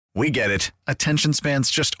We get it. Attention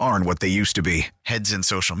spans just aren't what they used to be. Heads in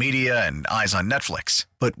social media and eyes on Netflix.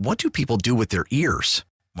 But what do people do with their ears?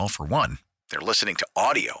 Well, for one, they're listening to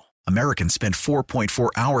audio. Americans spend 4.4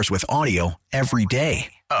 hours with audio every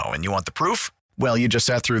day. Oh, and you want the proof? Well, you just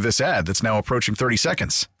sat through this ad that's now approaching 30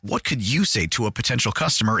 seconds. What could you say to a potential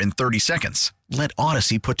customer in 30 seconds? Let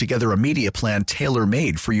Odyssey put together a media plan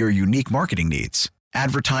tailor-made for your unique marketing needs.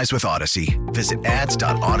 Advertise with Odyssey. Visit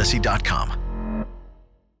ads.odyssey.com.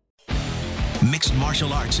 Mixed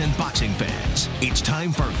martial arts and boxing fans, it's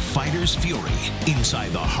time for Fighter's Fury,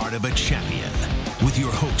 inside the heart of a champion. With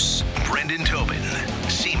your hosts, Brendan Tobin,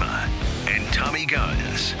 Seema, and Tommy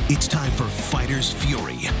Guns. It's time for Fighter's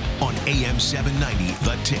Fury on AM 790,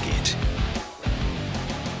 The Ticket.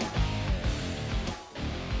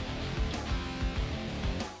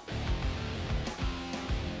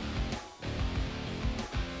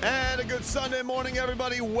 And a good Sunday morning,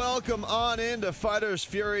 everybody. Welcome on into Fighter's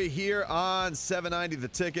Fury here on 790 The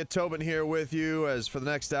Ticket. Tobin here with you, as for the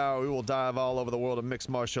next hour, we will dive all over the world of mixed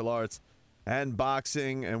martial arts and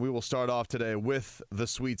boxing. And we will start off today with the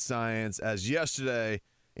sweet science, as yesterday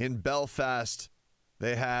in Belfast,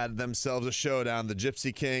 they had themselves a showdown. The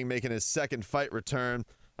Gypsy King making his second fight return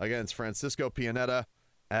against Francisco Pianeta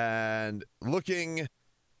and looking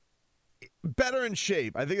better in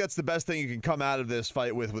shape. I think that's the best thing you can come out of this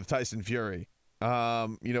fight with Tyson Fury.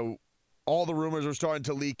 All the rumors were starting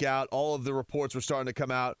to leak out. All of the reports were starting to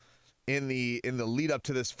come out in the lead up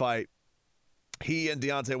to this fight. He and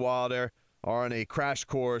Deontay Wilder are on a crash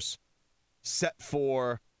course set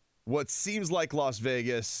for what seems like Las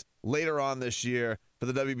Vegas later on this year for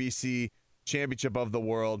the WBC Championship of the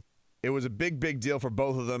World. It was a big deal for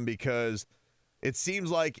both of them because it seems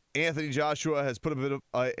like Anthony Joshua has put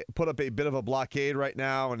up a bit of a blockade right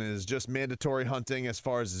now and is just mandatory hunting as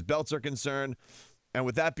far as his belts are concerned. And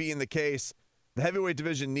with that being the case, the heavyweight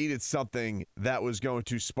division needed something that was going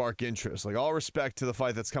to spark interest. Like, all respect to the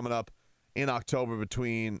fight that's coming up in October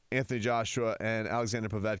between Anthony Joshua and Alexander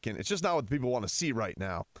Povetkin. It's just not what people want to see right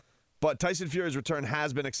now. But Tyson Fury's return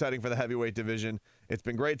has been exciting for the heavyweight division. It's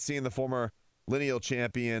been great seeing the former lineal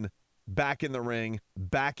champion back in the ring,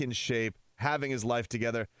 back in shape, having his life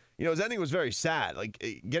together. His ending was very sad. Like,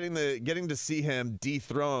 getting to see him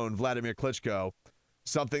dethrone Vladimir Klitschko,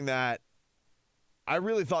 something that I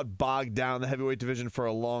really thought bogged down the heavyweight division for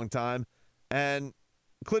a long time. And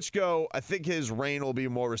Klitschko, I think his reign will be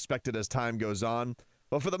more respected as time goes on.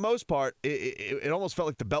 But for the most part, it almost felt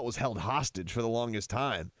like the belt was held hostage for the longest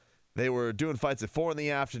time. They were doing fights at 4 in the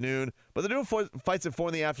afternoon, but they're doing fights at 4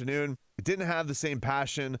 in the afternoon. It didn't have the same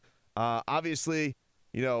passion. Obviously,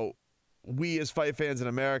 we as fight fans in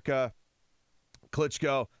America,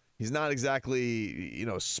 Klitschko, he's not exactly,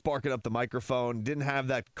 sparking up the microphone. Didn't have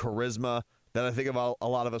that charisma that I think a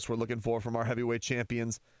lot of us were looking for from our heavyweight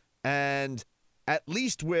champions. And at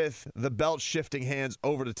least with the belt shifting hands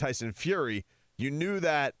over to Tyson Fury, you knew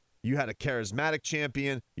that you had a charismatic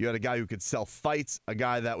champion. You had a guy who could sell fights, a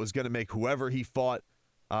guy that was going to make whoever he fought,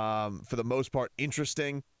 for the most part,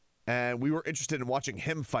 interesting. And we were interested in watching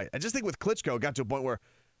him fight. I just think with Klitschko, it got to a point where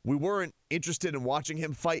we weren't interested in watching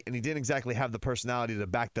him fight, and he didn't exactly have the personality to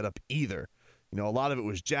back that up either. A lot of it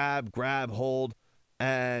was jab, grab, hold,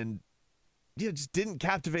 and it just didn't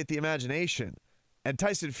captivate the imagination. And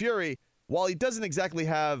Tyson Fury, while he doesn't exactly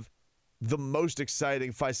have the most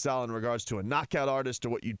exciting fight style in regards to a knockout artist or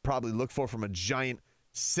what you'd probably look for from a giant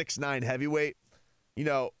 6'9" heavyweight,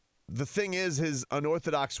 the thing is his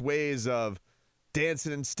unorthodox ways of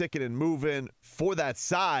dancing and sticking and moving for that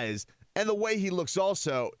size, and the way he looks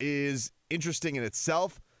also is interesting in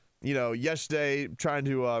itself. Yesterday, trying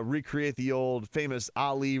to recreate the old famous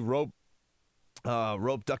Ali rope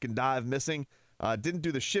duck and dive missing. Didn't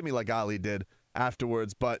do the shimmy like Ali did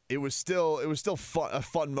afterwards, but it was still a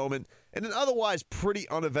fun moment and an otherwise pretty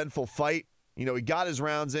uneventful fight. He got his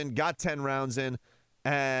rounds in, got 10 rounds in,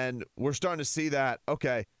 and we're starting to see that,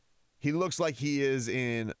 okay, he looks like he is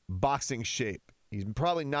in boxing shape. He's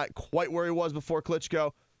probably not quite where he was before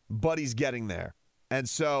Klitschko, but he's getting there. And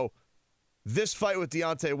so this fight with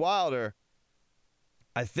Deontay Wilder,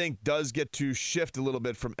 I think, does get to shift a little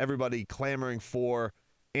bit from everybody clamoring for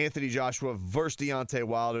Anthony Joshua versus Deontay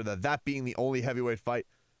Wilder, that being the only heavyweight fight.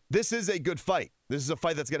 This is a good fight. This is a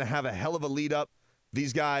fight that's going to have a hell of a lead up.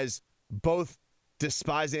 These guys both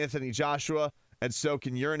despise Anthony Joshua, and so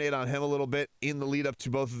can urinate on him a little bit in the lead up to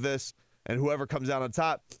both of this. And whoever comes out on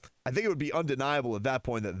top, I think it would be undeniable at that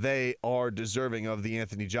point that they are deserving of the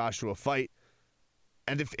Anthony Joshua fight.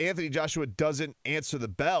 And if Anthony Joshua doesn't answer the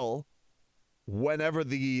bell whenever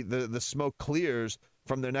the smoke clears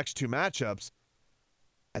from their next two matchups,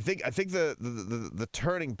 I think the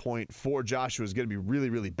turning point for Joshua is going to be really,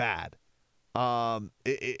 really bad.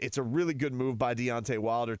 It's a really good move by Deontay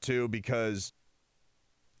Wilder, too, because,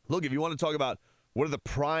 look, if you want to talk about what are the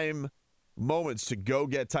prime moments to go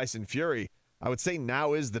get Tyson Fury, I would say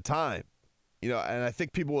now is the time. And I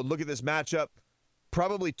think people would look at this matchup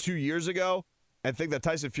probably 2 years ago and think that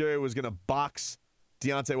Tyson Fury was going to box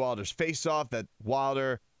Deontay Wilder's face off, that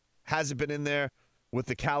Wilder hasn't been in there with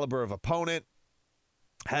the caliber of opponent,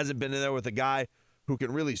 hasn't been in there with a guy who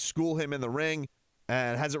can really school him in the ring,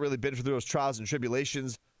 and hasn't really been through those trials and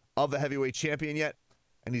tribulations of the heavyweight champion yet.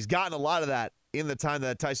 And he's gotten a lot of that in the time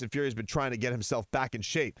that Tyson Fury has been trying to get himself back in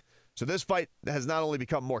shape. So this fight has not only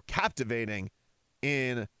become more captivating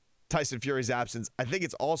in Tyson Fury's absence, I think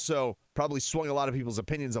it's also probably swung a lot of people's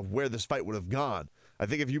opinions of where this fight would have gone. I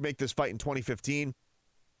think if you make this fight in 2015,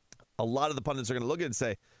 a lot of the pundits are going to look at it and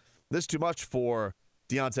say, this is too much for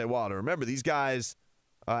Deontay Wilder. Remember, these guys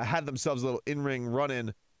had themselves a little in-ring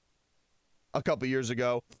run-in a couple years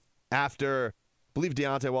ago after, I believe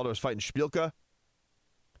Deontay Wilder was fighting Szpilka.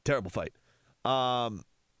 Terrible fight. And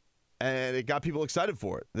it got people excited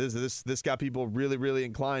for it. This got people really, really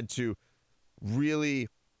inclined to really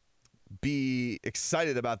be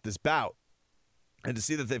excited about this bout. And to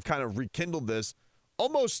see that they've kind of rekindled this,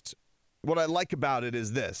 almost what I like about it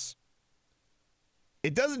is this.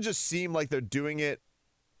 It doesn't just seem like they're doing it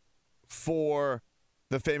for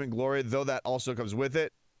the fame and glory, though that also comes with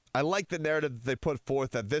it. I like the narrative that they put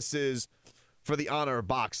forth that this is for the honor of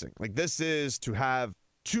boxing. Like, this is to have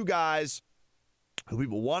two guys who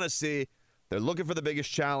people want to see. They're looking for the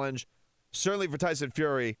biggest challenge. Certainly for Tyson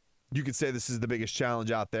Fury, you could say this is the biggest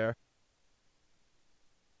challenge out there.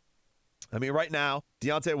 I mean, right now,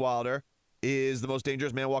 Deontay Wilder is the most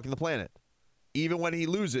dangerous man walking the planet. Even when he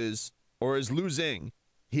loses or is losing,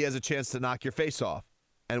 he has a chance to knock your face off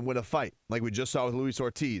and win a fight, like we just saw with Luis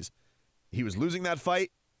Ortiz. He was losing that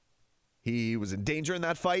fight. He was in danger in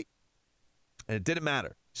that fight, and it didn't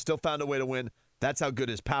matter. Still found a way to win. That's how good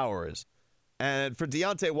his power is. And for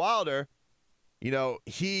Deontay Wilder,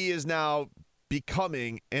 he is now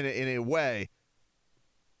becoming, in a way,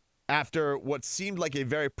 after what seemed like a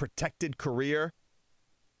very protected career,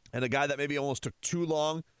 and a guy that maybe almost took too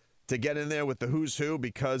long to get in there with the who's who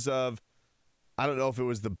because of, I don't know if it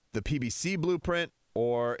was the PBC blueprint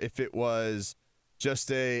or if it was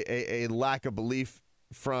just a lack of belief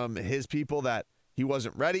from his people that he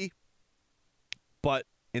wasn't ready. But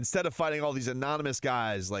instead of fighting all these anonymous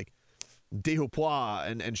guys like Duhaupois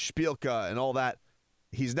and Szpilka and all that,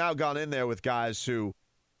 he's now gone in there with guys who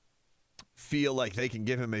feel like they can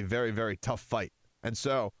give him a very, very tough fight. And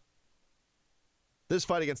so this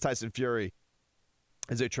fight against Tyson Fury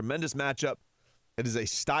is a tremendous matchup. It is a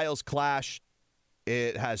styles clash.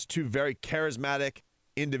 It has two very charismatic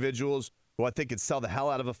individuals who I think could sell the hell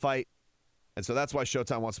out of a fight. And so that's why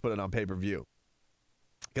Showtime wants to put it on pay-per-view.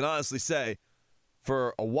 I can honestly say,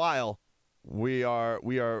 for a while, we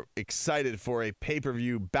are excited for a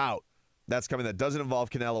pay-per-view bout that's coming that doesn't involve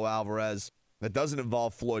Canelo Alvarez, that doesn't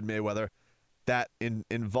involve Floyd Mayweather, that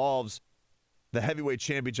involves the heavyweight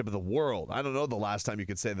championship of the world. I don't know the last time you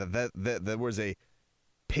could say that there was a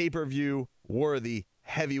pay-per-view worthy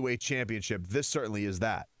heavyweight championship. This certainly is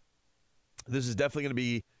that. This is definitely going to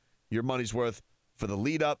be your money's worth for the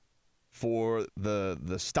lead-up, for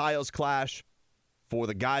the styles clash, for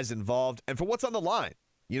the guys involved, and for what's on the line.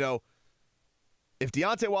 If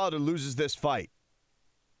Deontay Wilder loses this fight,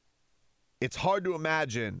 it's hard to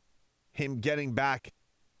imagine him getting back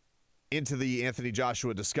into the Anthony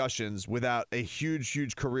Joshua discussions without a huge,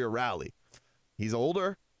 huge career rally. He's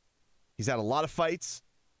older. He's had a lot of fights.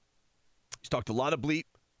 He's talked a lot of bleep.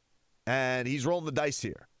 And he's rolling the dice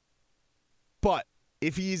here. But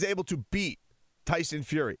if he's able to beat Tyson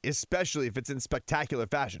Fury, especially if it's in spectacular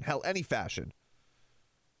fashion, hell, any fashion,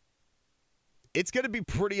 it's going to be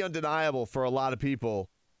pretty undeniable for a lot of people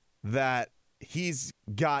that he's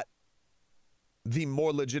got the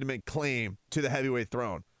more legitimate claim to the heavyweight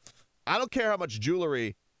throne. I don't care how much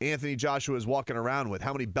jewelry Anthony Joshua is walking around with,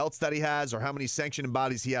 how many belts that he has, or how many sanctioning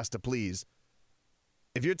bodies he has to please.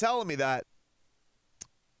 If you're telling me that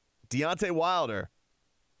Deontay Wilder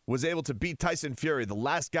was able to beat Tyson Fury, the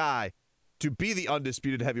last guy to be the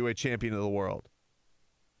undisputed heavyweight champion of the world,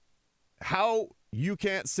 how you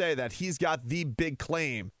can't say that he's got the big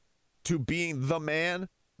claim to being the man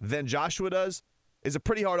than Joshua does is a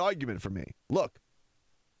pretty hard argument for me. Look,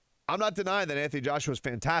 I'm not denying that Anthony Joshua is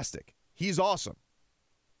fantastic. He's awesome.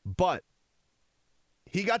 But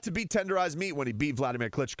he got to beat tenderized meat when he beat Vladimir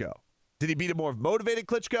Klitschko. Did he beat a more motivated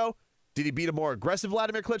Klitschko? Did he beat a more aggressive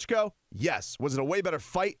Vladimir Klitschko? Yes. Was it a way better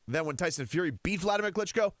fight than when Tyson Fury beat Vladimir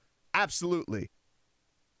Klitschko? Absolutely.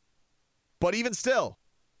 But even still,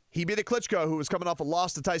 he beat a Klitschko who was coming off a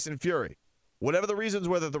loss to Tyson Fury. Whatever the reasons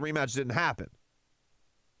were that the rematch didn't happen.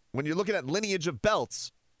 When you're looking at lineage of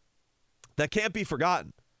belts, that can't be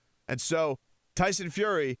forgotten. And so Tyson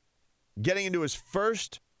Fury getting into his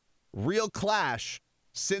first real clash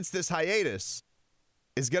since this hiatus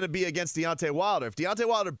is going to be against Deontay Wilder. If Deontay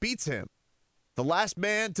Wilder beats him, the last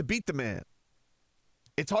man to beat the man,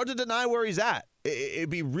 it's hard to deny where he's at. It'd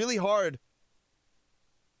be really hard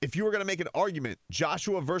if you were going to make an argument,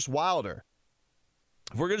 Joshua versus Wilder.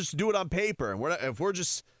 If we're going to just do it on paper, and if we're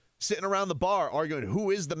just sitting around the bar arguing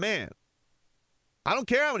who is the man, I don't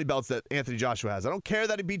care how many belts that Anthony Joshua has. I don't care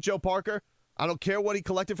that he beat Joe Parker. I don't care what he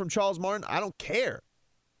collected from Charles Martin. I don't care.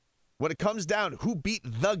 When it comes down who beat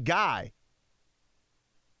the guy,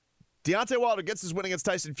 Deontay Wilder gets his win against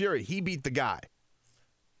Tyson Fury. He beat the guy.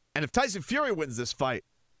 And if Tyson Fury wins this fight,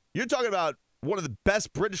 you're talking about one of the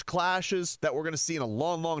best British clashes that we're going to see in a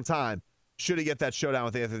long, long time should he get that showdown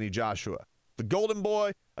with Anthony Joshua. The Golden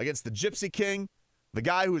Boy against the Gypsy King, the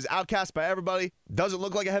guy who is outcast by everybody, doesn't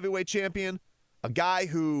look like a heavyweight champion, a guy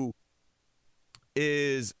who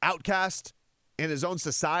is outcast in his own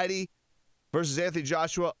society versus Anthony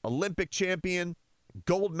Joshua, Olympic champion,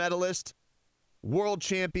 gold medalist, world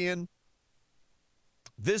champion.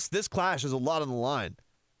 This clash is a lot on the line,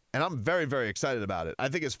 and I'm very, very excited about it. I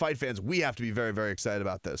think as fight fans, we have to be very, very excited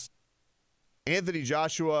about this. Anthony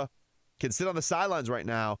Joshua can sit on the sidelines right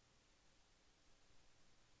now,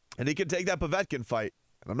 and he can take that Povetkin fight.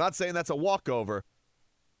 And I'm not saying that's a walkover,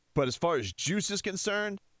 but as far as juice is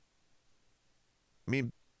concerned, I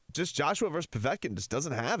mean, just Joshua versus Povetkin just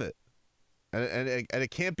doesn't have it. And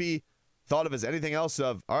it can't be thought of as anything else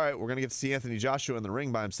of, all right, we're going to get to see Anthony Joshua in the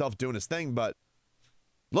ring by himself doing his thing. But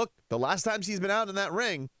look, the last times he's been out in that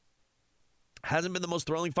ring hasn't been the most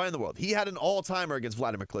thrilling fight in the world. He had an all-timer against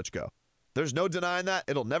Vladimir Klitschko. There's no denying that.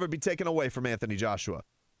 It'll never be taken away from Anthony Joshua.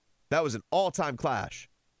 That was an all-time clash.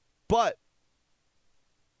 But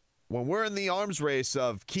when we're in the arms race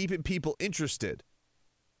of keeping people interested,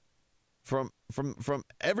 from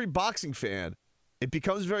every boxing fan, it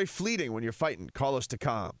becomes very fleeting when you're fighting Carlos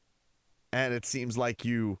Takam. And it seems like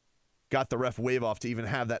you got the ref wave off to even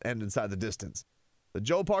have that end inside the distance. The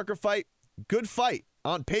Joe Parker fight, good fight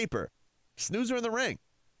on paper. Snoozer in the ring.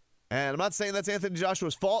 And I'm not saying that's Anthony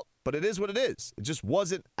Joshua's fault, but it is what it is. It just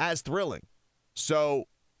wasn't as thrilling. So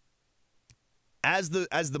as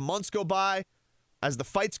the months go by, as the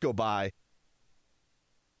fights go by,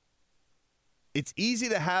 it's easy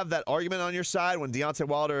to have that argument on your side when Deontay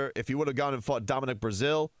Wilder, if he would have gone and fought Dominic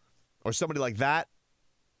Brazil or somebody like that,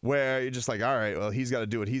 where you're just like, all right, well, he's got to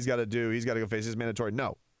do what he's got to do. He's got to go face his mandatory.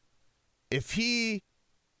 No. If he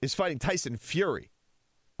is fighting Tyson Fury,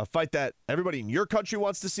 a fight that everybody in your country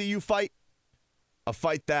wants to see you fight, a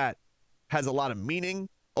fight that has a lot of meaning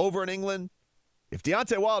over in England, if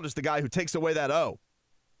Deontay Wilder is the guy who takes away that O,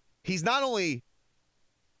 he's not only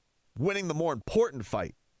winning the more important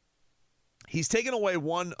fight, he's taking away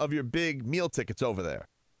one of your big meal tickets over there.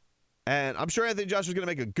 And I'm sure Anthony Joshua is going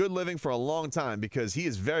to make a good living for a long time because he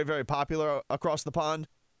is very, very popular across the pond.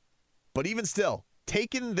 But even still,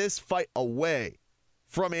 taking this fight away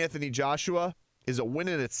from Anthony Joshua is a win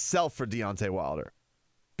in itself for Deontay Wilder,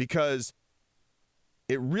 because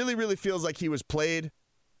it really, really feels like he was played,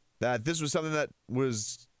 that this was something that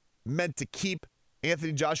was meant to keep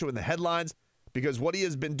Anthony Joshua in the headlines, because what he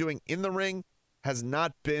has been doing in the ring has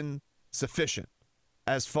not been sufficient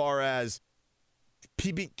as far as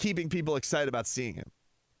keeping people excited about seeing him.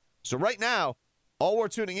 So right now, all we're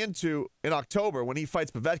tuning into in October when he fights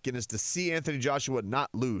Povetkin is to see Anthony Joshua not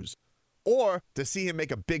lose, or to see him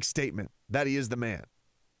make a big statement that he is the man.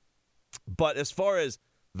 But as far as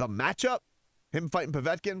the matchup, him fighting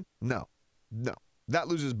Povetkin, no. That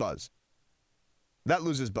loses buzz. That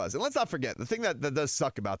loses buzz. And let's not forget, the thing that does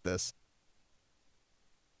suck about this,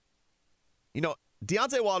 you know,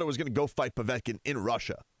 Deontay Wilder was going to go fight Povetkin in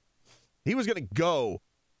Russia. He was going to go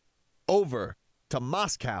over to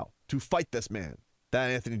Moscow to fight this man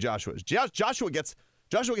that Anthony Joshua is. Joshua gets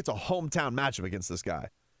a hometown matchup against this guy.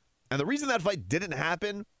 And the reason that fight didn't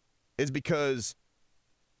happen is because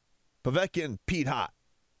Povetkin peed hot.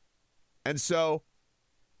 And so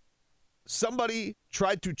somebody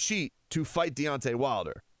tried to cheat to fight Deontay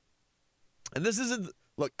Wilder. And this isn't,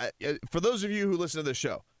 look, for those of you who listen to this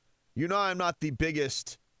show, you know I'm not the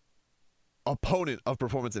biggest opponent of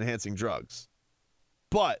performance-enhancing drugs.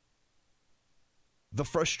 But the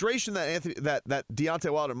frustration that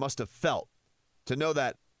Deontay Wilder must have felt to know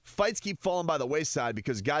that fights keep falling by the wayside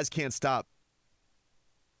because guys can't stop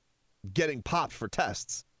getting popped for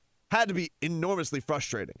tests had to be enormously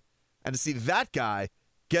frustrating. And to see that guy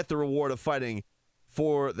get the reward of fighting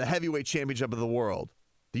for the heavyweight championship of the world,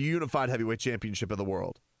 the unified heavyweight championship of the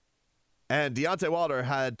world. And Deontay Wilder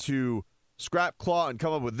had to scrap, claw, and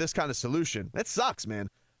come up with this kind of solution. That sucks, man.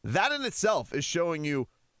 That in itself is showing you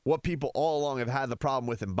what people all along have had the problem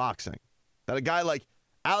with in boxing. That a guy like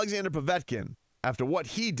Alexander Povetkin, after what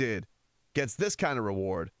he did, gets this kind of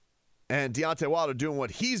reward. And Deontay Wilder doing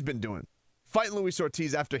what he's been doing, fighting Luis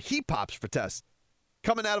Ortiz after he pops for tests,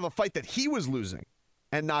 coming out of a fight that he was losing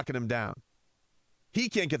and knocking him down. He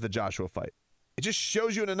can't get the Joshua fight. It just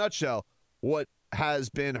shows you in a nutshell what has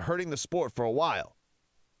been hurting the sport for a while.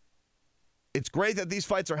 It's great that these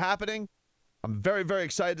fights are happening. I'm very, very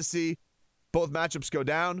excited to see both matchups go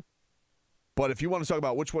down. But if you want to talk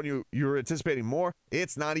about which one you're anticipating more,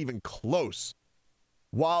 it's not even close.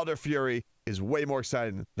 Wilder Fury is way more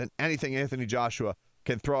exciting than anything Anthony Joshua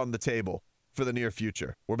can throw on the table for the near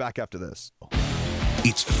future. We're back after this.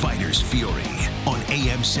 It's Fighters Fury on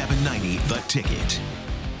AM 790, The Ticket.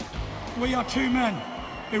 We are two men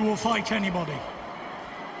who will fight anybody.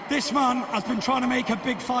 This man has been trying to make a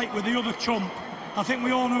big fight with the other chump. I think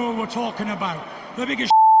we all know who we're talking about. The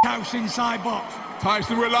biggest house inside box.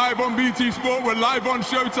 Tyson, we're live on BT Sport, we're live on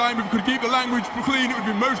Showtime. If we could keep the language clean, it would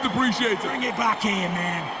be most appreciated. Bring it back here,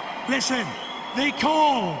 man. Listen, they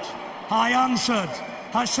called. I answered.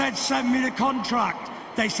 I said, send me the contract.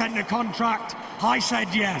 They sent the contract. I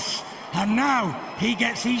said yes. And now he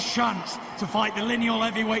gets his chance to fight the lineal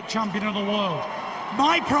heavyweight champion of the world.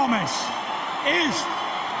 My promise is,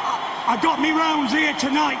 I got me rounds here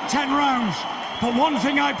tonight, 10 rounds. But one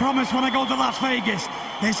thing I promise when I go to Las Vegas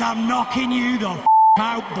is I'm knocking you the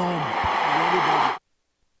out, boom.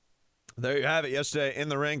 There you have it yesterday in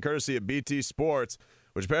the ring, courtesy of BT Sports,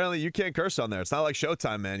 which apparently you can't curse on there. It's not like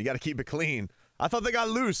Showtime, man. You got to keep it clean. I thought they got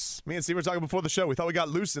loose. Me and Steve were talking before the show. We thought we got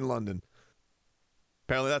loose in London.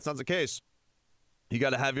 Apparently that's not the case. You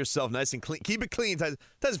got to have yourself nice and clean. Keep it clean.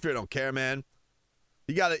 Tyson Fury don't care, man.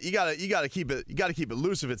 You got to keep it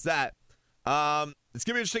loose if it's that. It's going to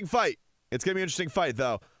be an interesting fight. It's going to be an interesting fight,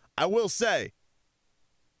 though. I will say,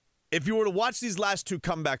 if you were to watch these last two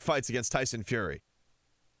comeback fights against Tyson Fury,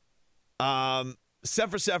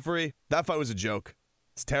 Sefer, that fight was a joke.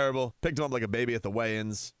 It's terrible. Picked him up like a baby at the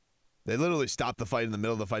weigh-ins. They literally stopped the fight in the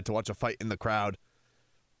middle of the fight to watch a fight in the crowd.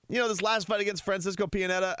 You know, this last fight against Francisco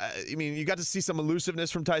Pianeta, I mean, you got to see some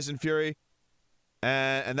elusiveness from Tyson Fury,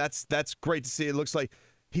 and that's great to see. It looks like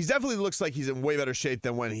he definitely looks like he's in way better shape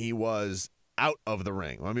than when he was out of the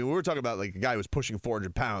ring. I mean, we were talking about like a guy who was pushing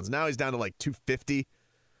 400 pounds. Now he's down to like 250.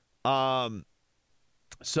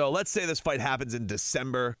 So let's say this fight happens in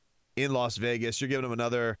December in Las Vegas. You're giving him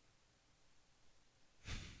another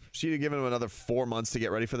 4 months to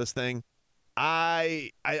get ready for this thing.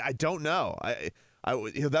 I don't know.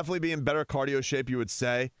 He'll definitely be in better cardio shape, you would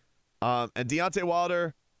say. And Deontay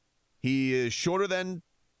Wilder, he is shorter than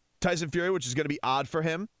Tyson Fury, which is going to be odd for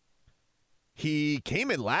him. He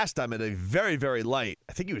came in last time at a very, very light.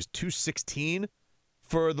 I think he was 216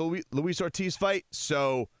 for the Luis Ortiz fight.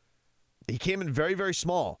 So he came in very, very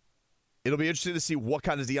small. It'll be interesting to see what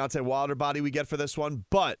kind of Deontay Wilder body we get for this one.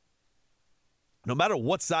 But no matter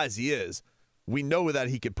what size he is, we know that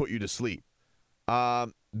he could put you to sleep.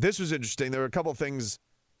 This was interesting. There were a couple of things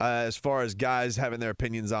as far as guys having their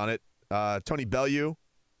opinions on it. Tony Bellew,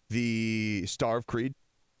 the star of Creed,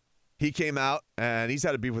 he came out, and he's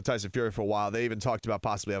had a beef with Tyson Fury for a while. They even talked about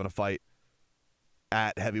possibly having a fight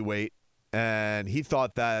at heavyweight, and he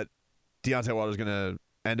thought that Deontay Wilder was going to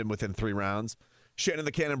end him within 3 rounds. Shannon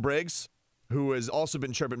the Cannon Briggs, who has also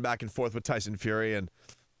been chirping back and forth with Tyson Fury, and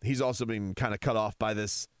he's also been kind of cut off by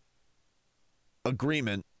this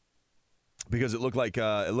agreement because it looked like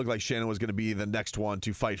Shannon was going to be the next one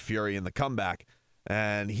to fight Fury in the comeback,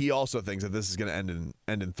 and he also thinks that this is going to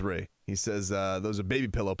end in 3. He says those are baby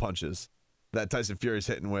pillow punches that Tyson Fury's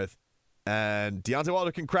hitting with, and Deontay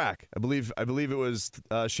Wilder can crack. I believe it was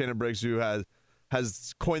Shannon Briggs who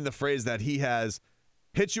has coined the phrase that he has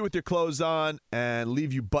hit you with your clothes on and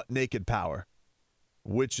leave you butt naked power,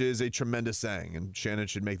 which is a tremendous saying, and Shannon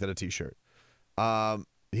should make that a t-shirt.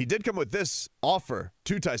 He did come with this offer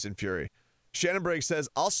to Tyson Fury. Shannon Briggs says,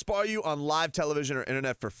 I'll spar you on live television or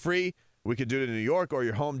internet for free. We could do it in New York or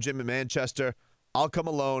your home gym in Manchester. I'll come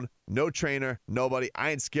alone. No trainer. Nobody.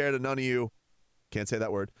 I ain't scared of none of you. Can't say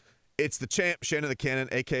that word. It's the champ, Shannon the Cannon,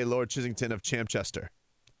 a.k.a. Lord Chisington of Champchester.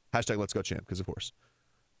 Hashtag let's go champ, because of course.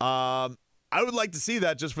 I would like to see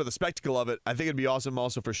that just for the spectacle of it. I think it'd be awesome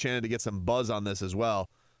also for Shannon to get some buzz on this as well.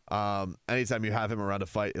 Anytime you have him around a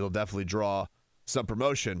fight, it'll definitely draw some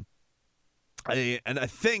promotion. And I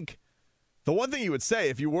think the one thing you would say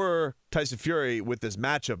if you were Tyson Fury with this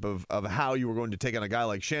matchup of how you were going to take on a guy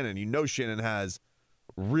like Shannon, you know Shannon has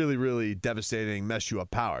really, really devastating, mess you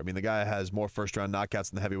up power. I mean, the guy has more first-round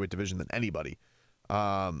knockouts in the heavyweight division than anybody.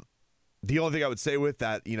 The only thing I would say with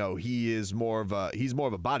that, he's more of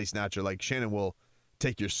a body snatcher. Like, Shannon will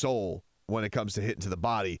take your soul when it comes to hitting to the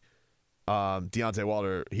body. Deontay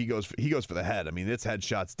Wilder, he goes for the head. I mean, it's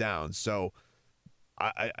headshots down. So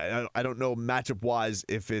I don't know matchup wise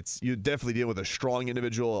if you definitely deal with a strong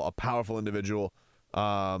individual, a powerful individual.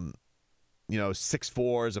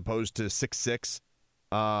 6'4" as opposed to 6'6".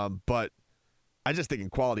 But I just think in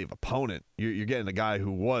quality of opponent, you're getting a guy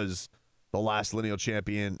who was the last lineal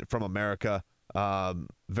champion from America.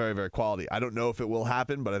 Very, very quality. I don't know if it will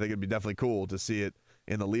happen, but I think it'd be definitely cool to see it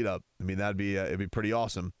in the lead up. I mean, it'd be pretty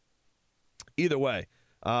awesome. Either way,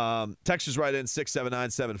 Texas right in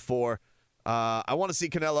 67974. I want to see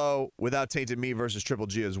Canelo without tainted meat versus Triple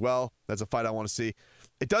G as well. That's a fight I want to see.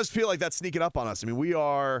 It does feel like that's sneaking up on us. I mean, we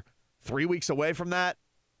are 3 weeks away from that,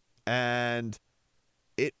 and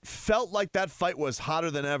it felt like that fight was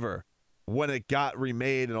hotter than ever when it got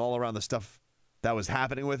remade and all around the stuff that was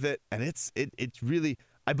happening with it. And it's really,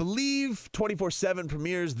 I believe 24/7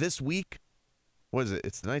 premieres this week. What is it?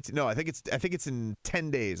 It's the 19th. No, I think it's in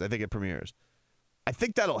 10 days. I think it premieres. I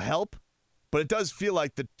think that'll help, but it does feel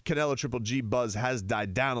like the Canelo Triple G buzz has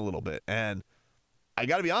died down a little bit. And I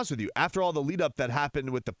got to be honest with you, after all the lead up that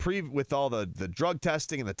happened with with all the drug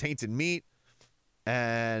testing and the tainted meat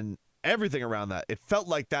and everything around that, it felt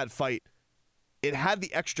like that fight, it had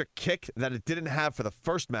the extra kick that it didn't have for the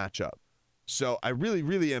first matchup. So I really,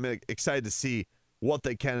 really am excited to see what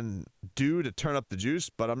they can do to turn up the juice.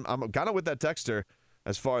 But I'm kind of with that texter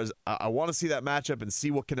as far as I want to see that matchup and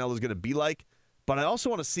see what Canelo's going to be like. But I also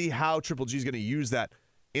want to see how Triple G is going to use that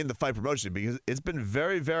in the fight promotion, because it's been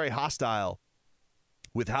very, very hostile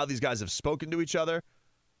with how these guys have spoken to each other.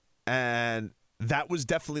 And that was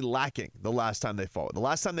definitely lacking the last time they fought. The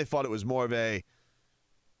last time they fought, it was more of a,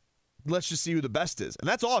 let's just see who the best is. And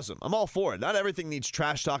that's awesome. I'm all for it. Not everything needs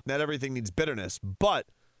trash talk. Not everything needs bitterness. But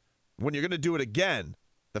when you're going to do it again,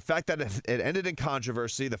 the fact that it ended in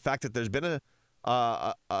controversy, the fact that there's been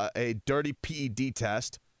a dirty PED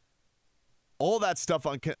test, all that stuff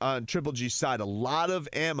on Triple G's side, a lot of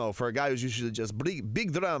ammo for a guy who's usually just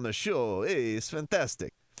big drama show. Hey, it's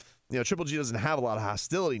fantastic. Triple G doesn't have a lot of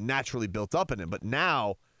hostility naturally built up in him, but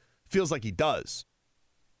now feels like he does.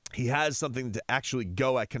 He has something to actually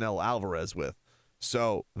go at Canelo Alvarez with.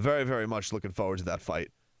 So very, very much looking forward to that fight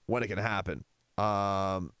when it can happen.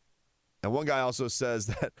 And one guy also says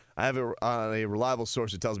that I have a reliable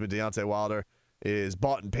source who tells me Deontay Wilder is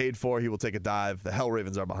bought and paid for. He will take a dive. The Hell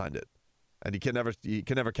Ravens are behind it. And you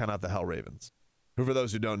can never count out the Hell Ravens, who, for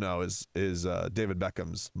those who don't know, is David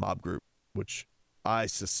Beckham's mob group, which I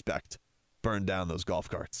suspect burned down those golf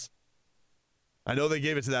carts. I know they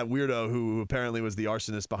gave it to that weirdo who apparently was the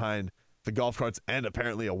arsonist behind the golf carts and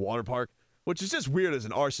apparently a water park, which is just weird as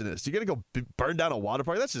an arsonist. You're going to go burn down a water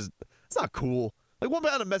park? That's not cool. Like, what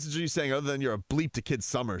kind of message are you saying other than you're a bleep to Kid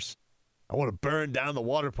Summers? I want to burn down the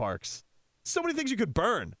water parks. So many things you could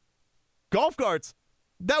burn. Golf carts,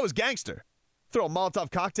 that was gangster. Throw a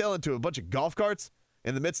Molotov cocktail into a bunch of golf carts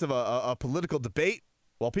in the midst of a political debate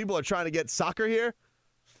while people are trying to get soccer here.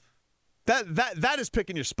 That is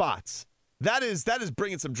picking your spots. That is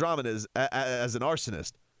bringing some drama as an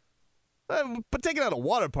arsonist. But taking out a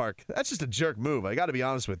water park, that's just a jerk move. I got to be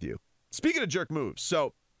honest with you. Speaking of jerk moves,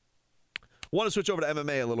 so want to switch over to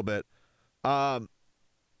MMA a little bit.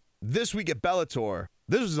 This week at Bellator,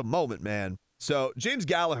 this was a moment, man. So James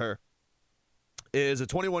Gallagher is a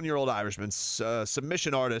 21-year-old Irishman,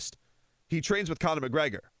 submission artist. He trains with Conor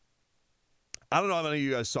McGregor. I don't know how many of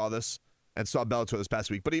you guys saw this and saw Bellator this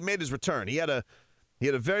past week, but he made his return. He had a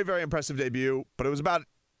very, very impressive debut, but it was about,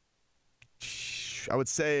 I would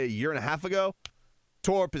say, a year and a half ago.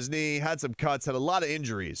 Tore up his knee, had some cuts, had a lot of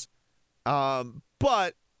injuries.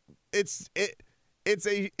 But it's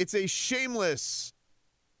a shameless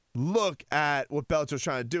look at what Bellator's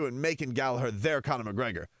trying to do and making Gallagher their Conor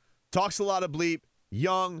McGregor. Talks a lot of bleep,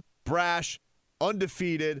 young, brash,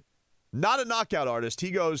 undefeated, not a knockout artist.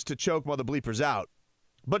 He goes to choke mother bleepers out,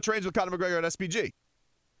 but trains with Conor McGregor at SPG.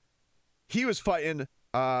 He was fighting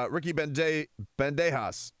Ricky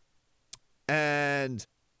Bandejas, and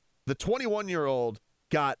the 21-year-old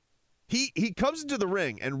he comes into the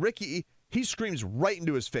ring, and Ricky, he screams right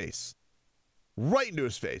into his face. Right into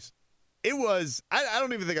his face. It was, I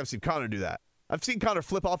don't even think I've seen Conor do that. I've seen Conor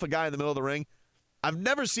flip off a guy in the middle of the ring. I've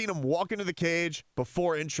never seen him walk into the cage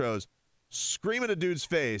before intros, scream in a dude's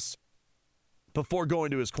face before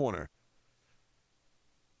going to his corner.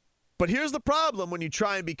 But here's the problem when you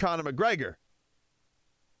try and be Conor McGregor.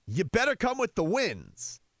 You better come with the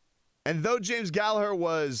wins. And though James Gallagher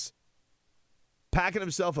was packing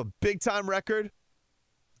himself a big-time record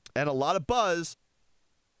and a lot of buzz.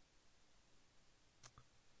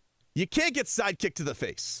 You can't get sidekick to the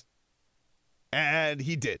face. And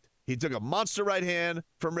he did. He took a monster right hand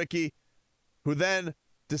from Ricky, who then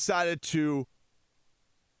decided to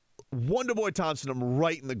Wonder Boy Thompson him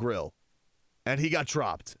right in the grill. And he got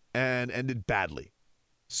dropped and ended badly.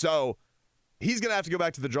 So he's going to have to go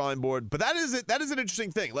back to the drawing board. But that is an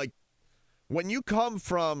interesting thing. Like, when you come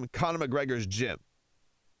from Conor McGregor's gym,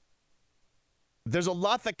 there's a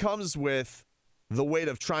lot that comes with the weight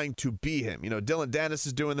of trying to be him. You know, Dylan Dennis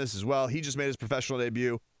is doing this as well. He just made his professional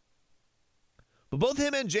debut. But both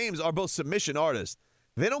him and James are both submission artists.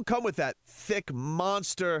 They don't come with that thick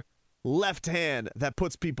monster left hand that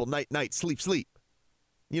puts people night, sleep.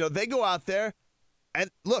 You know, they go out there, and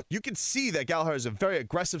look, you can see that Gallagher has a very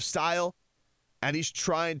aggressive style, and he's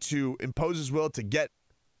trying to impose his will to get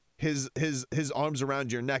his arms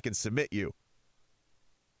around your neck and submit you.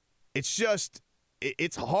 It's just,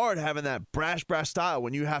 it's hard having that brash style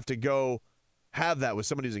when you have to go have that with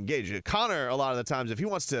somebody who's engaged. Conor, a lot of the times, if he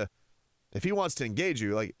wants to engage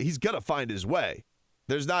you, like, he's gonna find his way.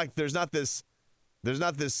 There's not this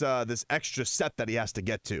extra set that he has to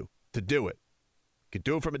get to do it. Could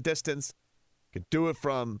do it from a distance, could do it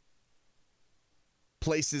from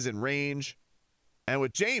places in range. And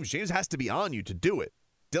with James has to be on you to do it.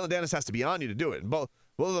 Dylan Dennis has to be on you to do it. And both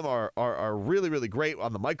of them are really, really great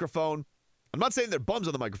on the microphone. I'm not saying they're bums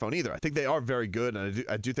on the microphone either. I think they are very good, and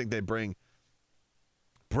I do think they bring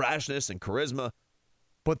brashness and charisma.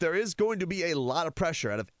 But there is going to be a lot of pressure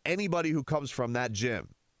out of anybody who comes from that gym,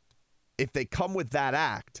 if they come with that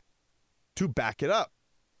act, to back it up.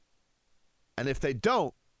 And if they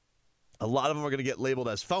don't, a lot of them are going to get labeled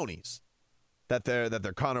as phonies, that they're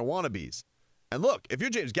Conor wannabes. And look, if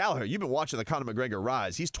you're James Gallagher, you've been watching the Conor McGregor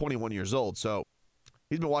rise. He's 21 years old, so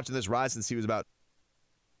he's been watching this rise since he was about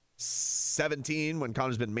 17 when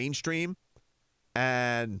Conor's been mainstream.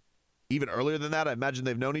 And even earlier than that, I imagine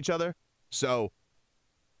they've known each other. So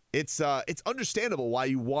it's understandable why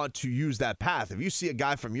you want to use that path. If you see a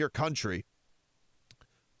guy from your country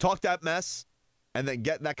talk that mess and then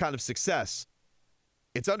get that kind of success,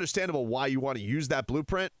 it's understandable why you want to use that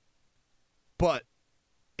blueprint. But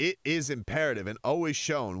it is imperative and always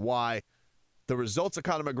shown why the results of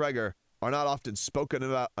Conor McGregor are not often spoken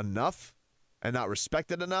about enough and not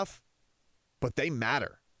respected enough, but they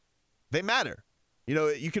matter. They matter. You know,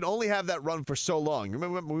 you can only have that run for so long.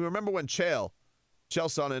 We remember when Chael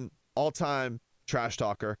Sonnen, all-time trash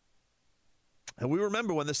talker, and we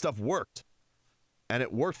remember when this stuff worked. And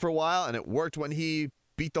it worked for a while, and it worked when he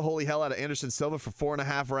beat the holy hell out of Anderson Silva for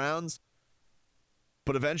 4.5 rounds.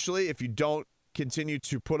 But eventually, if you don't continue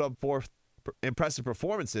to put up forth impressive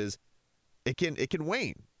performances, it can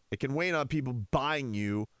wane. It can wane on people buying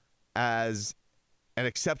you as an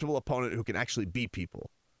acceptable opponent who can actually beat people.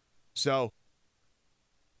 So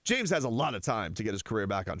James has a lot of time to get his career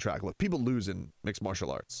back on track. Look, people lose in mixed martial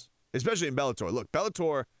arts, especially in Bellator. Look,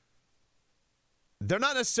 Bellator, they're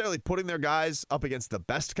not necessarily putting their guys up against the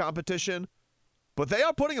best competition, but they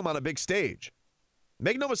are putting them on a big stage.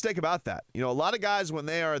 Make no mistake about that. You know, a lot of guys, when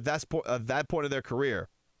they are at that point of their career,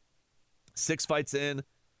 6 fights in,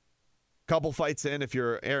 couple fights in if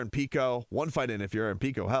you're Aaron Pico, 1 fight in if you're Aaron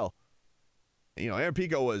Pico, hell. You know, Aaron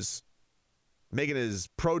Pico was making his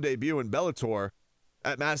pro debut in Bellator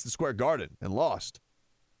at Madison Square Garden and lost.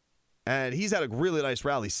 And he's had a really nice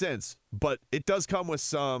rally since, but it does come with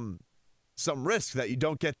some risk that you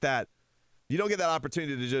don't get that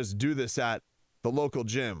opportunity to just do this at the local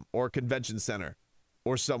gym or convention center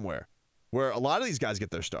or somewhere where a lot of these guys get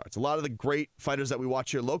their starts. A lot of the great fighters that we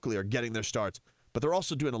watch here locally are getting their starts, but they're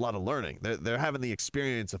also doing a lot of learning. They're having the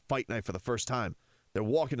experience of fight night for the first time. They're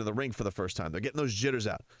walking to the ring for the first time. They're getting those jitters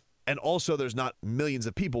out. And also there's not millions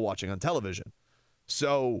of people watching on television.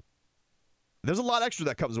 So there's a lot extra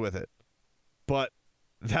that comes with it. But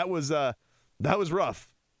that was rough.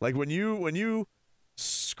 Like when you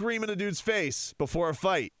scream in a dude's face before a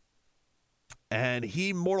fight and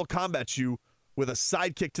he Mortal Kombat you with a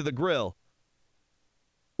sidekick to the grill.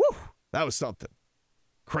 Woo! That was something.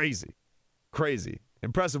 Crazy.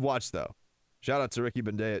 Impressive watch, though. Shout out to Ricky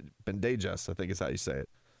Bandejas, I think is how you say it.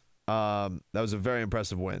 That was a very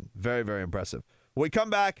impressive win. Very, very impressive. When we come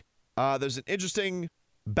back, there's an interesting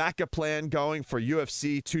backup plan going for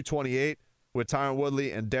UFC 228 with Tyron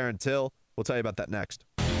Woodley and Darren Till. We'll tell you about that next.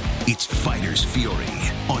 It's Fighters Fury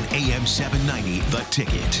on AM 790, The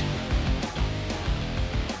Ticket.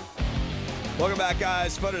 Welcome back,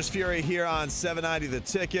 guys. Fighters Fury here on 790 The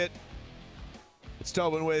Ticket. It's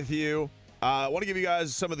Tobin with you. I want to give you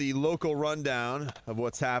guys some of the local rundown of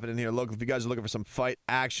what's happening here. Local, if you guys are looking for some fight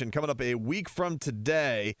action, coming up a week from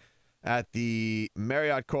today at the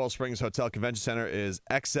Marriott Coral Springs Hotel Convention Center is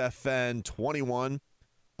XFN 21.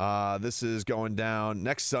 This is going down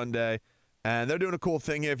next Sunday, and they're doing a cool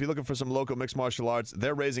thing here. If you're looking for some local mixed martial arts,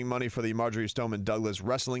 they're raising money for the Marjorie Stoneman Douglas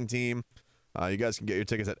wrestling team. You guys can get your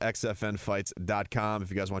tickets at xfnfights.com if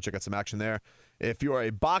you guys want to check out some action there. If you are a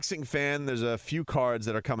boxing fan, there's a few cards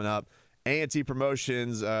that are coming up. A&T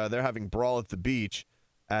Promotions, they're having Brawl at the Beach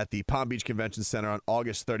at the Palm Beach Convention Center on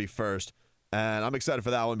August 31st. And I'm excited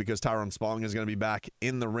for that one because Tyrone Spong is going to be back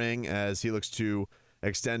in the ring as he looks to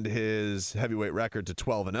extend his heavyweight record to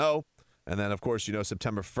 12-0. And then, of course,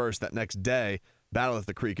 September 1st, that next day, Battle at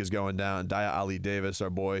the Creek is going down. Daya Ali Davis,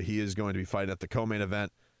 our boy, he is going to be fighting at the co-main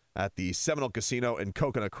event at the Seminole Casino in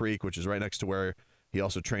Coconut Creek, which is right next to where he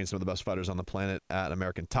also trains some of the best fighters on the planet at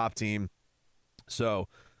American Top Team. So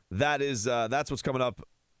that's what's coming up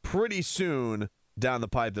pretty soon down the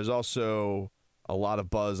pipe. There's also a lot of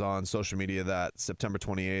buzz on social media that September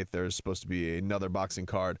 28th, there's supposed to be another boxing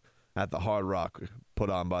card at the Hard Rock put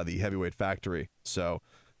on by the Heavyweight Factory. So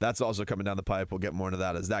that's also coming down the pipe. We'll get more into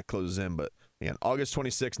that as that closes in. But again, August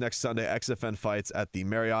 26th, next Sunday, XFN Fights at the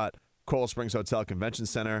Marriott Coral Springs Hotel Convention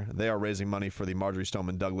Center. They are raising money for the Marjorie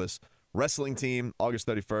Stoneman Douglas wrestling team. August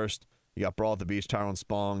 31st, you got Brawl at the Beach. Tyrone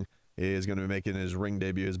Spong is going to be making his ring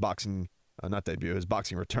debut, his boxing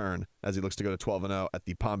return as he looks to go to 12-0 at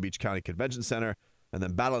the Palm Beach County Convention Center. And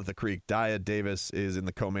then Battle at the Creek, Daya Davis is in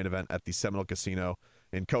the co-main event at the Seminole Casino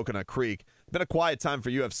in Coconut Creek. It's been a quiet time for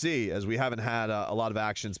UFC as we haven't had a lot of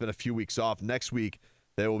action. It's been a few weeks off. Next week,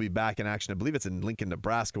 they will be back in action. I believe it's in Lincoln,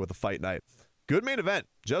 Nebraska with a fight night. Good main event.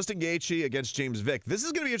 Justin Gaethje against James Vick. This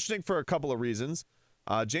is going to be interesting for a couple of reasons.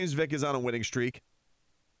 James Vick is on a winning streak.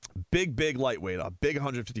 Big lightweight, a big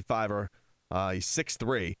 155er. He's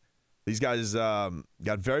 6'3". These guys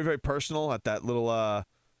got very, very personal at that little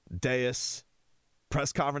dais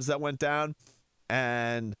press conference that went down.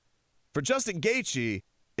 And for Justin Gaethje,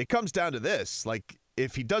 it comes down to this. Like,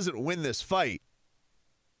 if he doesn't win this fight,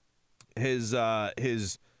 his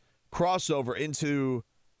crossover into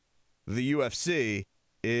the UFC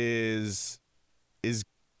is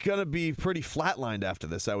going to be pretty flatlined after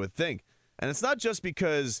this, I would think. And it's not just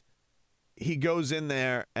because he goes in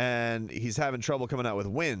there and he's having trouble coming out with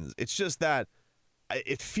wins. It's just that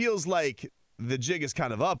it feels like the jig is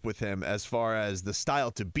kind of up with him as far as the style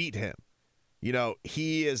to beat him.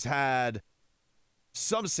 He has had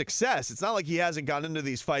some success. It's not like he hasn't gotten into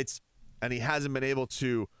these fights and he hasn't been able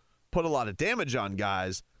to put a lot of damage on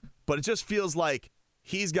guys, but it just feels like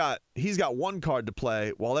he's got one card to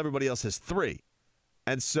play while everybody else has three.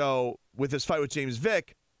 And so with this fight with James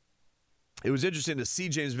Vick, it was interesting to see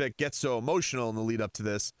James Vick get so emotional in the lead up to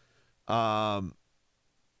this. And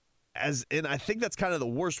I think that's kind of the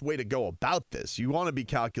worst way to go about this. You want to be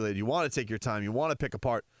calculated. You want to take your time. You want to pick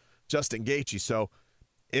apart Justin Gaethje. So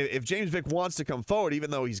if James Vick wants to come forward, even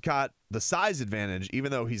though he's got the size advantage, even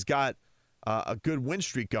though he's got a good win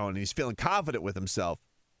streak going, and he's feeling confident with himself,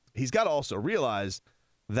 he's got to also realize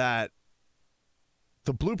that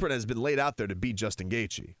the blueprint has been laid out there to beat Justin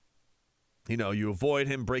Gaethje. You avoid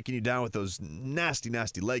him breaking you down with those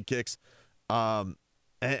nasty leg kicks, and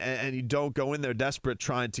you don't go in there desperate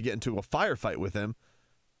trying to get into a firefight with him.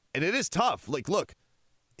 And it is tough. Like, look,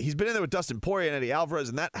 he's been in there with Dustin Poirier and Eddie Alvarez,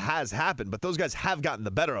 and that has happened. But those guys have gotten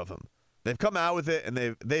the better of him. They've come out with it, and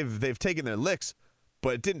they've taken their licks,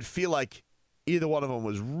 but it didn't feel like either one of them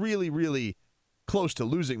was really close to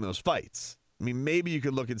losing those fights. I mean, maybe you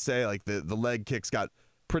could look and say, like, the leg kicks got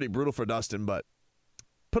pretty brutal for Dustin, but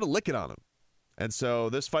put a licking on him. And so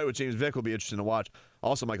this fight with James Vick will be interesting to watch.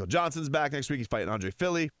 Also, Michael Johnson's back next week. He's fighting Andre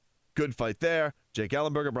Philly. Good fight there. Jake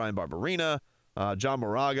Ellenberger, Brian Barberina, John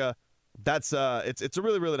Moraga. That's it's a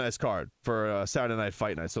really nice card for a Saturday night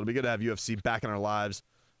fight night. So it'll be good to have UFC back in our lives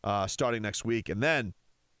starting next week. And then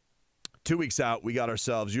 2 weeks out, we got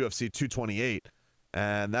ourselves UFC 228,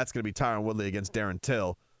 and that's going to be Tyron Woodley against Darren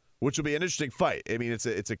Till, which will be an interesting fight. I mean,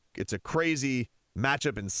 it's a crazy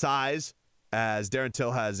matchup in size, as Darren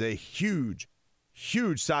Till has a huge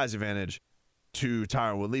size advantage to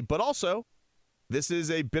Tyron Woodley. But also, this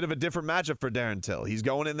is a bit of a different matchup for Darren Till. He's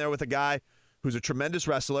going in there with a guy who's a tremendous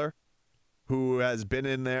wrestler, who has been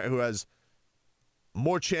in there, who has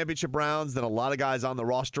more championship rounds than a lot of guys on the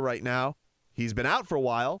roster right now. He's been out for a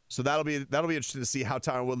while, so that'll be interesting to see how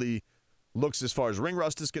Tyron Woodley looks as far as ring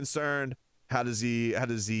rust is concerned. How does he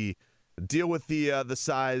deal with the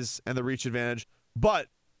size and the reach advantage? But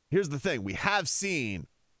here's the thing: we have seen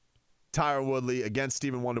Tyron Woodley against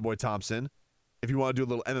Stephen Wonderboy Thompson. If you want to do a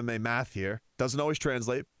little MMA math here, doesn't always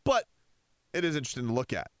translate, but it is interesting to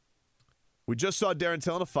look at. We just saw Darren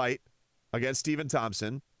Till in a fight against Stephen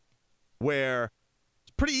Thompson where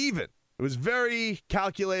it's pretty even. It was very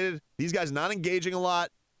calculated. These guys not engaging a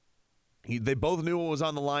lot. They both knew what was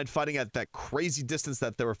on the line, fighting at that crazy distance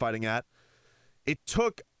that they were fighting at. It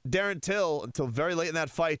took Darren Till until very late in that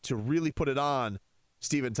fight to really put it on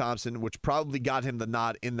Stephen Thompson, which probably got him the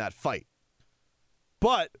nod in that fight.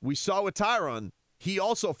 But we saw with Tyron, he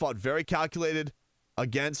also fought very calculated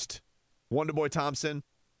against Wonderboy Thompson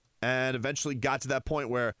and eventually got to that point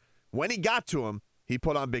where when he got to him, he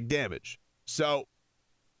put on big damage. So,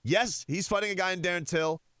 yes, he's fighting a guy in Darren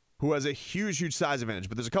Till who has a huge, huge size advantage.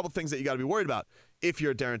 But there's a couple things that you got to be worried about if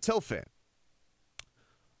you're a Darren Till fan.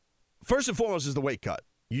 First and foremost is the weight cut.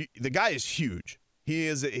 The guy is huge.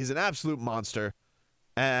 He's an absolute monster.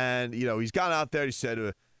 And, he's gone out there. He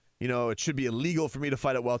said, it should be illegal for me to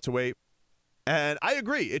fight at welterweight. And I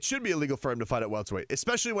agree. It should be illegal for him to fight at welterweight,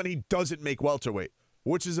 especially when he doesn't make welterweight,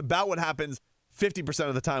 which is about what happens 50%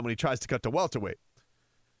 of the time when he tries to cut to welterweight.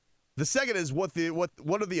 The second is what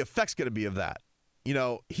are the effects going to be of that?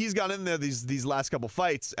 He's gone in there these last couple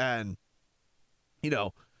fights, and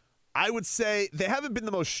I would say they haven't been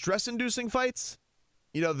the most stress-inducing fights.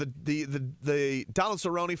 The Donald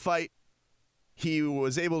Cerrone fight, he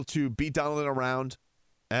was able to beat Donald in a round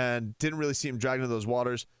and didn't really see him dragged into those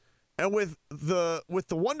waters. And with the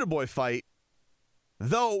Wonderboy fight,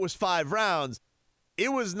 though it was 5 rounds,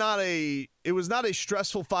 it was not a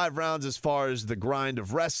stressful 5 rounds as far as the grind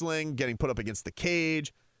of wrestling, getting put up against the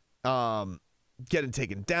cage, getting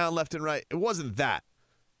taken down left and right. It wasn't that.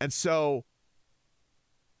 And so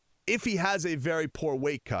if he has a very poor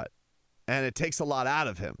weight cut and it takes a lot out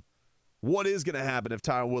of him, what is going to happen if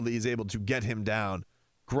Tyron Woodley is able to get him down,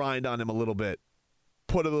 grind on him a little bit,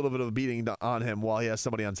 put a little bit of a beating on him while he has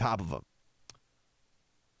somebody on top of him?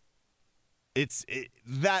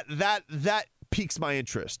 That piques my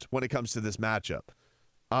interest when it comes to this matchup.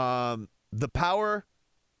 The power,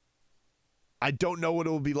 I don't know what it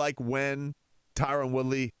will be like when Tyron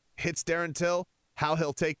Woodley hits Darren Till, how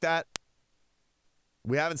he'll take that.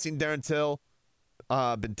 We haven't seen Darren Till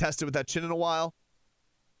been tested with that chin in a while.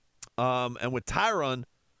 And with Tyron,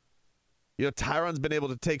 Tyron's been able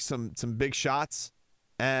to take some big shots,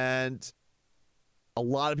 and a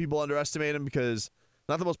lot of people underestimate him because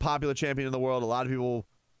not the most popular champion in the world. A lot of people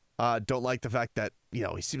don't like the fact that,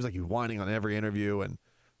 he seems like he's whining on every interview, and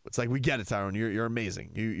it's like, we get it, Tyron. You're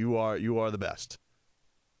amazing. You are the best.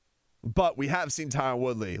 But we have seen Tyron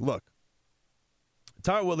Woodley. Look,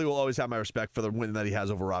 Tyron Woodley will always have my respect for the win that he has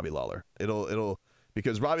over Robbie Lawler. It'll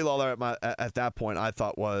because Robbie Lawler at that point I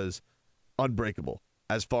thought was unbreakable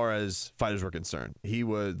as far as fighters were concerned. He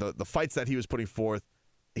was the fights that he was putting forth.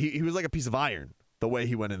 He was like a piece of iron the way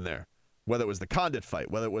he went in there. Whether it was the Condit fight,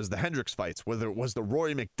 whether it was the Hendricks fights, whether it was the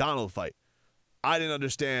Rory McDonald fight, I didn't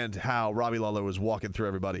understand how Robbie Lawler was walking through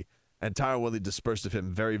everybody, and Tyron Woodley dispersed of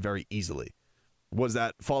him very, very easily. Was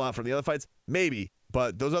that fallout from the other fights? Maybe,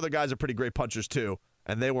 but those other guys are pretty great punchers too,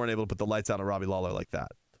 and they weren't able to put the lights out on Robbie Lawler like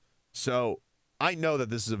that. So I know that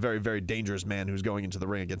this is a very, very dangerous man who's going into the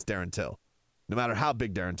ring against Darren Till, no matter how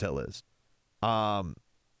big Darren Till is. The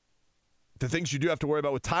things you do have to worry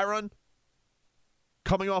about with Tyron,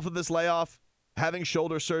 coming off of this layoff, having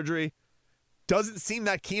shoulder surgery, doesn't seem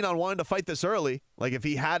that keen on wanting to fight this early. Like, if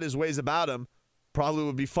he had his ways about him, probably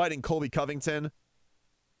would be fighting Colby Covington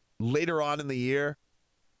later on in the year.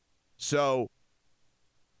 So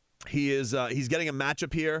he's getting a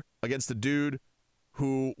matchup here against a dude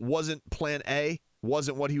who wasn't plan A,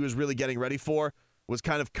 wasn't what he was really getting ready for, was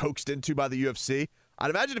kind of coaxed into by the UFC. I'd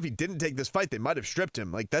imagine if he didn't take this fight, they might have stripped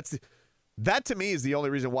him. Like, that to me is the only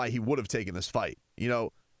reason why he would have taken this fight.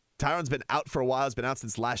 Tyron's been out for a while. He's been out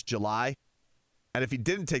since last July. And if he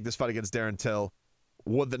didn't take this fight against Darren Till,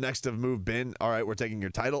 would the next move been, all right, we're taking your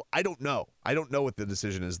title? I don't know. I don't know what the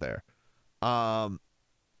decision is there. But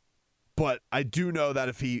I do know that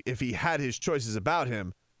if he had his choices about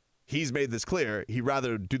him, he's made this clear. He'd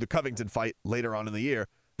rather do the Covington fight later on in the year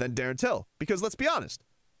than Darren Till. Because let's be honest,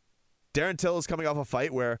 Darren Till is coming off a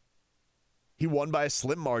fight where he won by a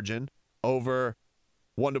slim margin over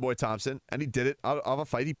Wonderboy Thompson, and he did it out of a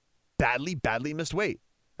fight he badly missed weight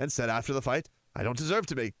and said after the fight, I don't deserve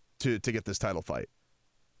to get this title fight.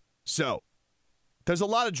 So there's a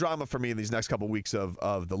lot of drama for me in these next couple weeks of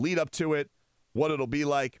the lead up to it, what it'll be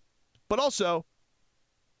like, but also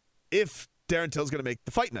if Darren Till's going to make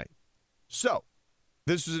the fight night. So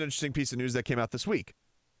this was an interesting piece of news that came out this week.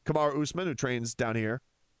 Kamaru Usman, who trains down here,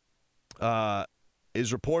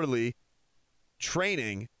 is reportedly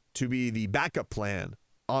training to be the backup plan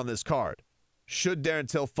on this card. Should Darren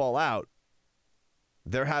Till fall out,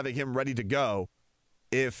 they're having him ready to go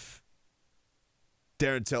if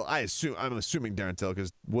Darren Till, I'm assuming Darren Till,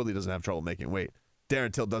 because Woodley doesn't have trouble making weight.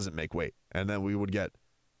 Darren Till doesn't make weight. And then we would get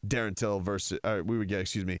Usman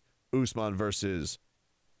versus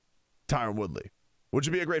Tyron Woodley, which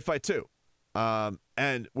would be a great fight too.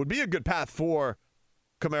 And would be a good path for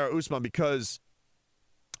Kamaru Usman because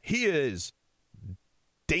he is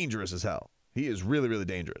dangerous as hell. He is really, really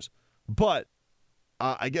dangerous. But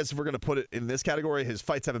I guess if we're going to put it in this category, his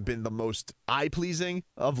fights haven't been the most eye-pleasing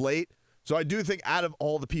of late. So I do think out of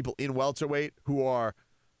all the people in welterweight who are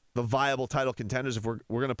the viable title contenders, if we're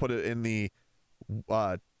going to put it in the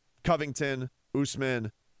Covington,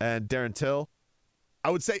 Usman, and Darren Till,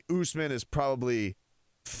 I would say Usman is probably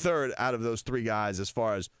third out of those three guys as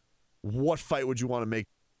far as what fight would you want to make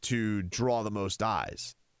to draw the most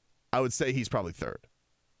eyes. I would say he's probably third.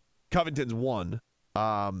 Covington's one,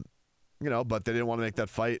 but they didn't want to make that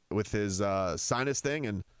fight with his sinus thing,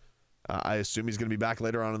 and I assume he's going to be back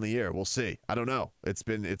later on in the year. We'll see. I don't know. It's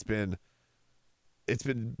been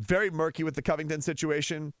very murky with the Covington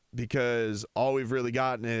situation because all we've really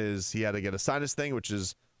gotten is he had to get a sinus thing, which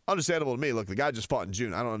is understandable to me. Look, the guy just fought in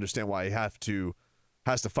June. I don't understand why he has to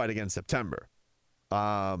fight again in September.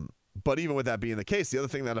 But even with that being the case, the other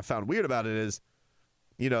thing that I found weird about it is,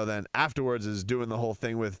 then afterwards is doing the whole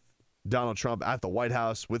thing with Donald Trump at the White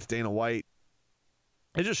House with Dana White.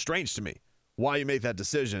 It's just strange to me why you make that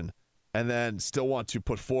decision and then still want to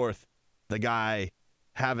put forth the guy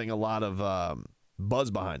having a lot of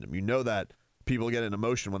buzz behind him. You know that people get an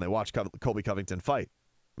emotion when they watch Colby Covington fight.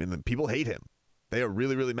 I mean, people hate him. They are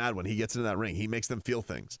really, really mad when he gets into that ring. He makes them feel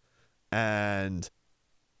things. And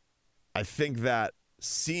I think that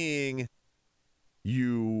seeing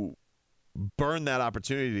you burn that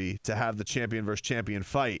opportunity to have the champion versus champion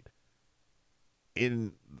fight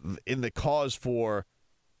in the cause for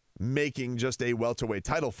making just a welterweight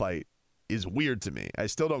title fight is weird to me. I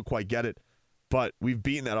still don't quite get it, but we've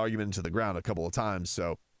beaten that argument into the ground a couple of times,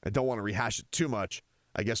 so I don't want to rehash it too much.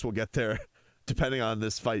 I guess we'll get there depending on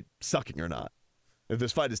this fight sucking or not. If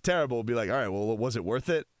this fight is terrible, we'll be like, all right, well, was it worth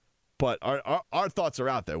it? But our thoughts are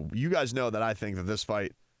out there. You guys know that I think that this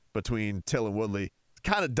fight between Till and Woodley is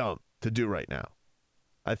kind of dumb to do right now.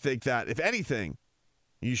 I think that, if anything,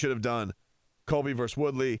 you should have done Colby versus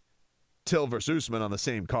Woodley, Till versus Usman on the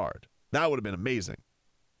same card. That would have been amazing.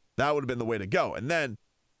 That would have been the way to go. And then,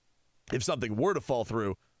 if something were to fall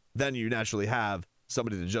through, then you naturally have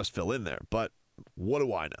somebody to just fill in there. But what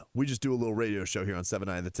do I know? We just do a little radio show here on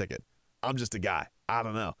 790 The Ticket. I'm just a guy. I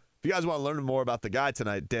don't know. If you guys want to learn more about the guy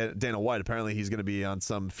tonight, Dana White, apparently he's going to be on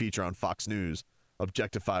some feature on Fox News,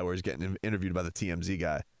 Objectify, where he's getting interviewed by the TMZ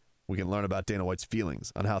guy. We can learn about Dana White's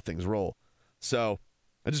feelings on how things roll. So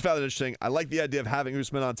I just found it interesting. I like the idea of having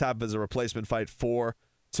Usman on tap as a replacement fight for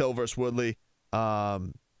Till versus Woodley,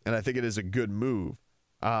 and I think it is a good move.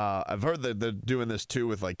 I've heard that they're doing this too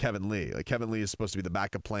with like Kevin Lee. Like Kevin Lee is supposed to be the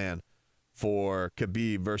backup plan for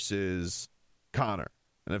Khabib versus Conor.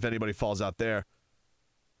 And if anybody falls out there,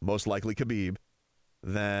 most likely Khabib,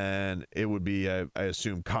 then it would be, I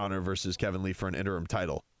assume, Conor versus Kevin Lee for an interim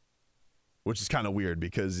title, which is kind of weird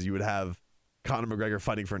because you would have Conor McGregor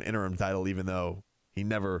fighting for an interim title even though he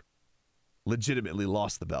never legitimately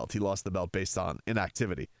lost the belt. He lost the belt based on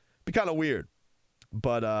inactivity. Be kind of weird,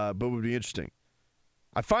 but would be interesting.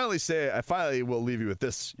 I finally will leave you with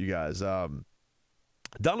this, you guys. Donald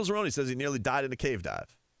Cerrone says he nearly died in a cave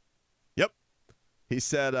dive. Yep. He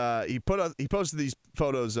said he posted these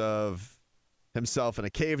photos of himself in a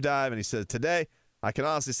cave dive, and he said, today, I can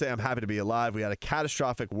honestly say I'm happy to be alive. We had a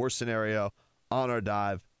catastrophic worst scenario on our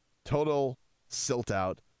dive. Total silt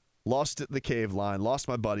out. Lost the cave line. Lost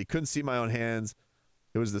my buddy. Couldn't see my own hands.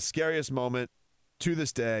 It was the scariest moment to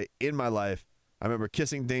this day in my life. I remember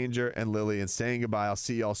kissing Danger and Lily and saying goodbye. I'll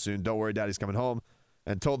see y'all soon. Don't worry, Daddy's coming home.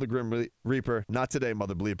 And told the Grim Reaper, not today,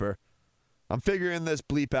 mother bleeper. I'm figuring this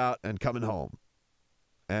bleep out and coming home.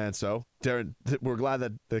 And so, Darren, we're glad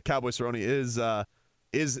that the Cowboy Cerrone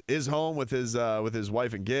is home with his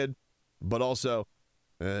wife and kid. But also,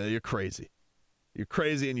 you're crazy. You're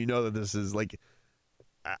crazy, and you know that this is like,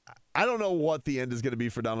 I don't know what the end is going to be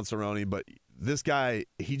for Donald Cerrone, but this guy,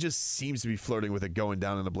 he just seems to be flirting with it going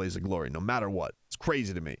down in a blaze of glory, no matter what. It's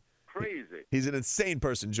crazy to me. Crazy. He's an insane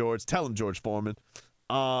person, George. Tell him, George Foreman.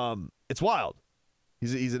 It's wild.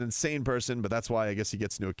 He's an insane person, but that's why I guess he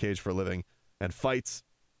gets into a cage for a living and fights,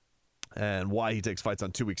 and why he takes fights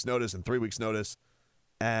on 2 weeks' notice and 3 weeks' notice,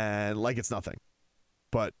 and like it's nothing.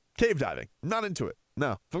 But cave diving, not into it.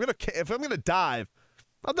 No. If I'm gonna dive,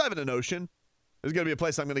 I'll dive in an ocean. There's gonna be a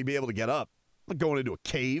place I'm gonna be able to get up. I'm not going into a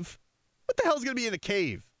cave. What the hell's gonna be in a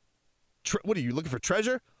cave? What are you looking for?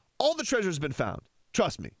 Treasure? All the treasure's been found.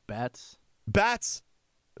 Trust me. Bats.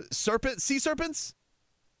 Sea serpents.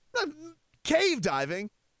 Not cave diving,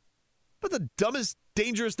 but the dumbest,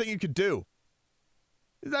 dangerous thing you could do.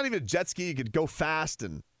 It's not even a jet ski. You could go fast,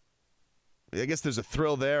 and I guess there's a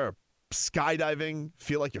thrill there. Or skydiving,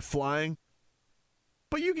 feel like you're flying.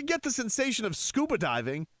 But you can get the sensation of scuba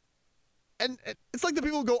diving, and it's like the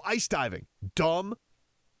people who go ice diving. Dumb.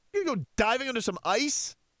 You can go diving under some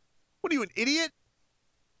ice? What are you, an idiot?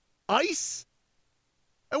 Ice?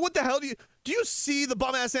 And what the hell do you see the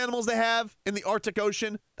bum-ass animals they have in the Arctic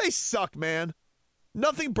Ocean? They suck, man.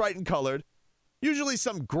 Nothing bright and colored. Usually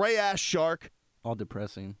some gray-ass shark. All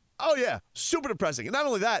depressing. Oh, yeah. Super depressing. And not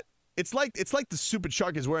only that, it's like the stupid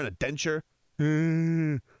shark is wearing a denture.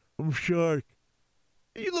 I'm a shark.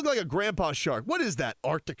 You look like a grandpa shark. What is that,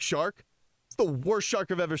 Arctic shark? It's the worst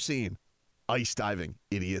shark I've ever seen. Ice diving,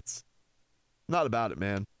 idiots. Not about it,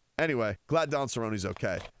 man. Anyway, glad Don Cerrone's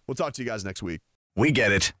okay. We'll talk to you guys next week. We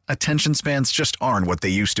get it. Attention spans just aren't what they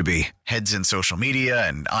used to be. Heads in social media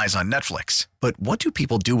and eyes on Netflix. But what do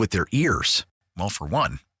people do with their ears? Well, for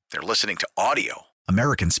one, they're listening to audio.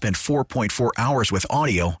 Americans spend 4.4 hours with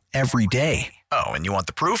audio every day. Oh, and you want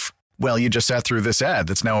the proof? Well, you just sat through this ad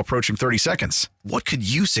that's now approaching 30 seconds. What could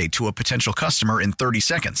you say to a potential customer in 30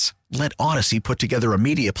 seconds? Let Odyssey put together a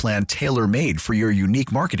media plan tailor-made for your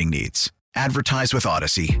unique marketing needs. Advertise with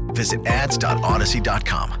Odyssey. Visit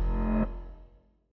ads.odyssey.com.